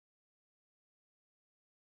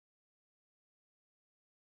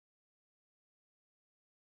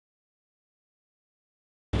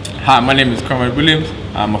Hi, my name is Conrad Williams.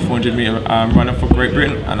 I'm a 400-meter runner for Great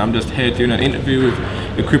Britain, and I'm just here doing an interview with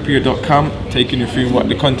Equipia.com, taking you through what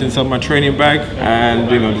the contents of my training bag and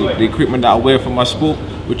the equipment that I wear for my sport,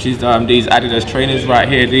 which is these Adidas trainers right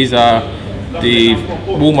here. These are the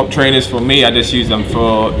warm-up trainers for me. I just use them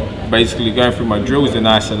for basically going through my drills. They're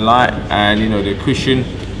nice and light, and the cushion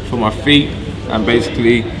for my feet, and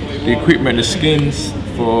basically the equipment, the skins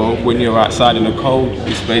for when you're outside in the cold.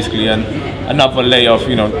 It's basically another layer of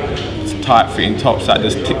tight fitting tops that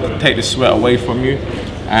just take the sweat away from you,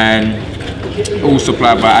 and all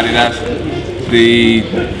supplied by Adidas.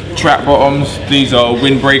 The trap bottoms, these are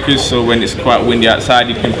windbreakers, so when it's quite windy outside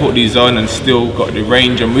you can put these on and still got the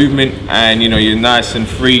range of movement, and you're nice and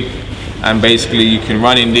free, and basically you can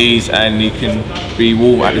run in these and you can be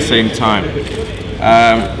warm at the same time.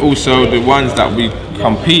 Also, the ones that we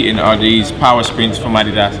compete in are these PowerSprints from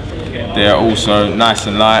Adidas. They're also nice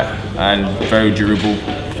and light and very durable.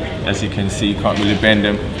 As you can see, you can't really bend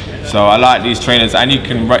them. So I like these trainers, and you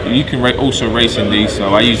can also race in these.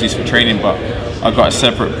 So I use these for training, but I've got a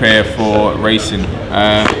separate pair for racing.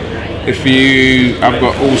 I've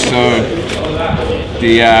got also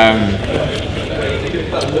the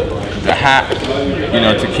hat,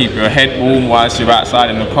 to keep your head warm whilst you're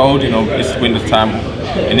outside in the cold. It's winter time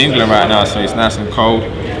in England right now, so it's nice and cold.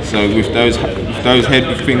 So with those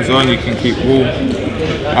head things on, you can keep warm.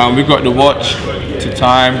 We've got the watch to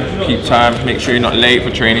keep time, make sure you're not late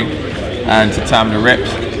for training, and to time the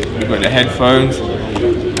reps. We've got the headphones,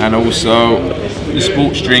 and also the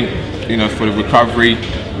sports drink, for the recovery.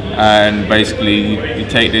 And basically, you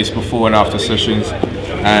take this before and after sessions,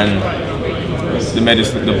 and the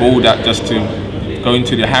medicine, the ball that just to go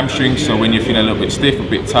into the hamstrings. So when you're feeling a little bit stiff, a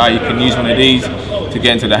bit tired, you can use one of these to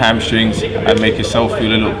get into the hamstrings and make yourself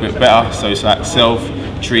feel a little bit better. So it's like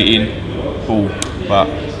self-treating ball. But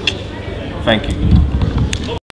thank you.